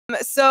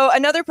So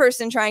another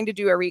person trying to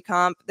do a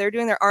recomp, they're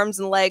doing their arms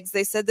and legs.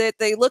 They said that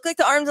they look like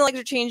the arms and legs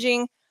are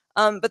changing,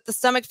 but the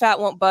stomach fat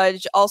won't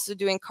budge. Also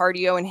doing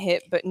cardio and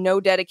HIIT, but no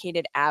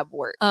dedicated ab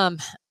work.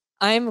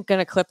 I'm going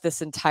to clip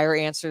this entire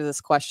answer to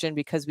this question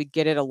because we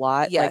get it a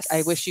lot. Yes. Like,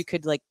 I wish you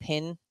could like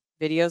pin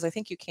videos. I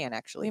think you can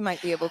actually. We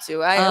might be able to.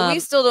 We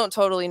still don't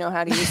totally know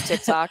how to use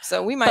TikTok,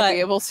 so we might be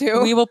able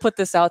to. We will put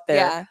this out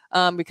there.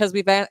 Yeah. Because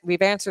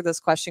we've answered this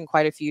question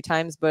quite a few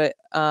times, but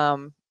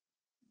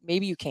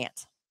maybe you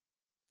can't.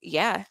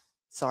 Yeah.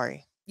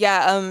 Sorry.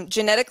 Yeah,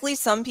 genetically,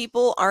 some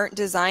people aren't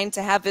designed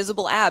to have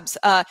visible abs.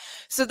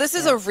 So this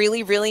is a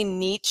really, really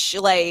niche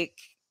like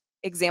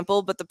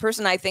example, but the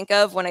person I think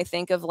of when I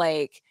think of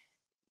like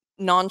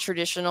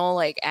non-traditional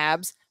like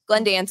abs,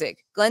 Glenn Danzig.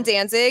 Glenn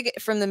Danzig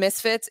from the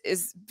Misfits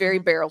is very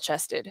barrel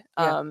chested.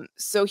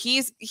 So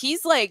he's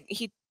like,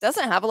 he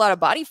doesn't have a lot of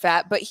body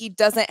fat, but he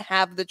doesn't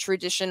have the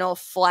traditional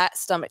flat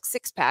stomach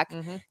six pack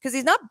because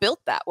he's not built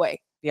that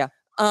way. Yeah.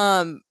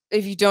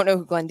 If you don't know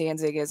who Glenn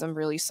Danzig is, I'm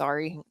really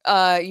sorry.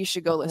 You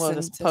should go listen. We'll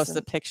just post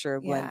a picture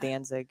of Glenn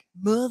Danzig.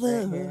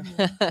 Mother.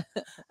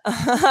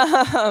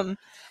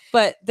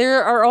 But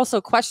there are also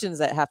questions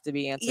that have to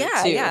be answered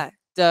too. Yeah.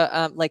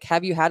 Like,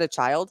 have you had a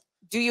child?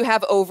 Do you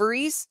have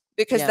ovaries?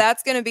 Because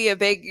that's going to be a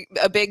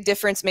big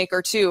difference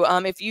maker too.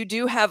 If you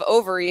do have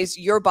ovaries,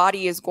 your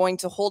body is going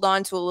to hold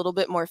on to a little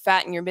bit more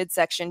fat in your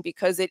midsection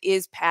because it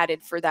is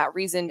padded for that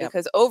reason.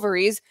 Because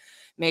ovaries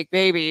make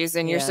babies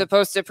and you're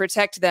supposed to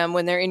protect them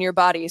when they're in your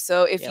body.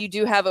 So if you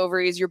do have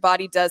ovaries, your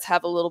body does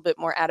have a little bit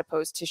more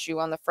adipose tissue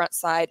on the front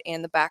side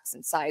and the backs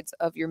and sides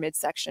of your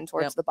midsection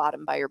towards the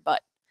bottom by your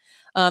butt.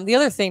 The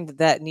other thing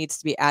that needs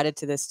to be added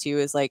to this too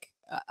is like,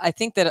 I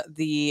think that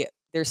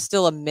there's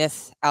still a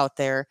myth out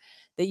there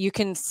that you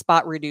can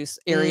spot reduce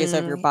areas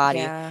of your body.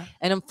 And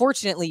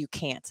unfortunately you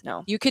can't.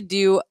 No. You could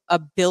do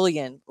 1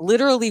 billion,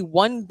 literally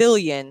 1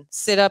 billion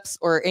sit-ups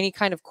or any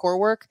kind of core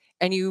work,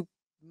 and you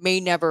may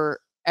never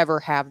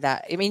ever have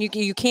that. I mean,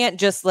 you can't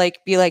just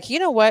like be like, you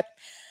know what?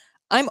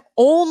 I'm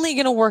only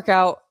going to work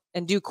out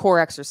and do core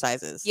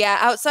exercises. Yeah.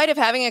 Outside of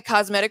having a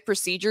cosmetic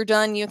procedure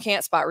done, you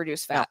can't spot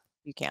reduce fat. No,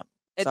 you can't.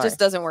 It just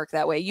doesn't work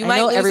that way. I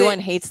know everyone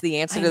hates the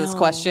answer to this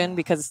question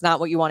because it's not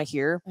what you want to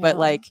hear, but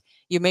like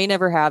you may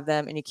never have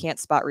them and you can't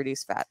spot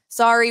reduce fat.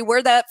 Sorry,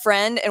 we're that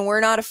friend and we're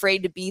not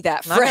afraid to be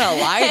that friend. I'm not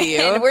gonna lie to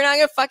you. We're not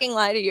gonna fucking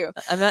lie to you.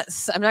 I'm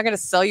not gonna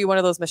sell you one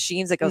of those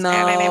machines that goes. No,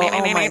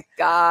 oh my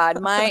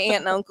God. My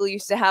aunt and uncle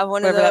used to have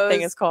one of those. Whatever that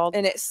thing is called.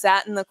 And it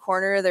sat in the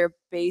corner of their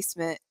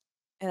basement.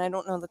 And I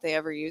don't know that they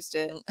ever used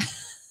it.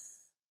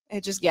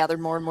 It just gathered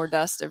more and more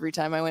dust every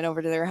time I went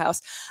over to their house.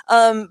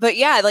 But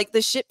yeah, like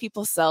the shit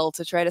people sell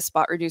to try to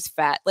spot reduce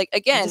fat. Like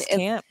again,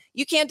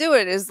 you can't do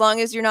it as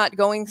long as you're not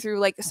going through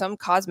like some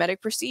cosmetic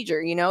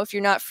procedure. You know, if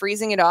you're not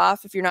freezing it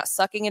off, if you're not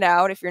sucking it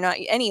out, if you're not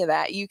any of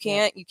that, you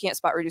can't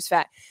spot reduce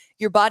fat.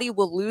 Your body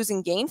will lose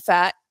and gain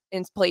fat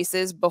in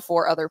places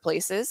before other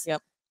places.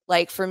 Yep.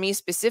 Like for me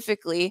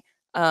specifically,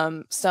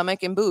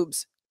 stomach and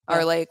boobs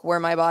are like where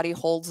my body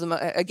holds them.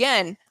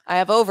 Again, I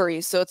have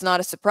ovaries, so it's not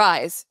a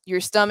surprise. Your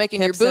stomach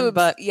and hips your boobs, and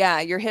butt. Yeah,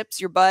 your hips,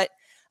 your butt.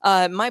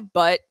 My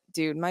butt,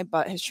 dude, my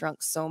butt has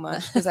shrunk so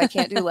much because I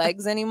can't do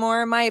legs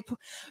anymore. My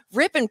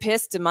rip and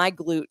piss to my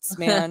glutes,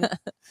 man.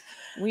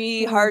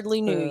 We hardly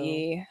knew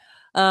ye.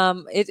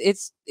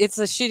 It's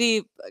a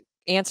shitty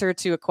answer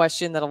to a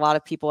question that a lot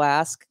of people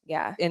ask.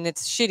 Yeah, and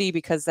it's shitty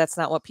because that's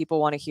not what people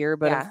want to hear.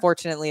 But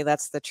unfortunately,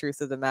 that's the truth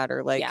of the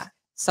matter. Like,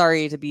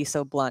 sorry to be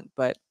so blunt,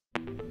 but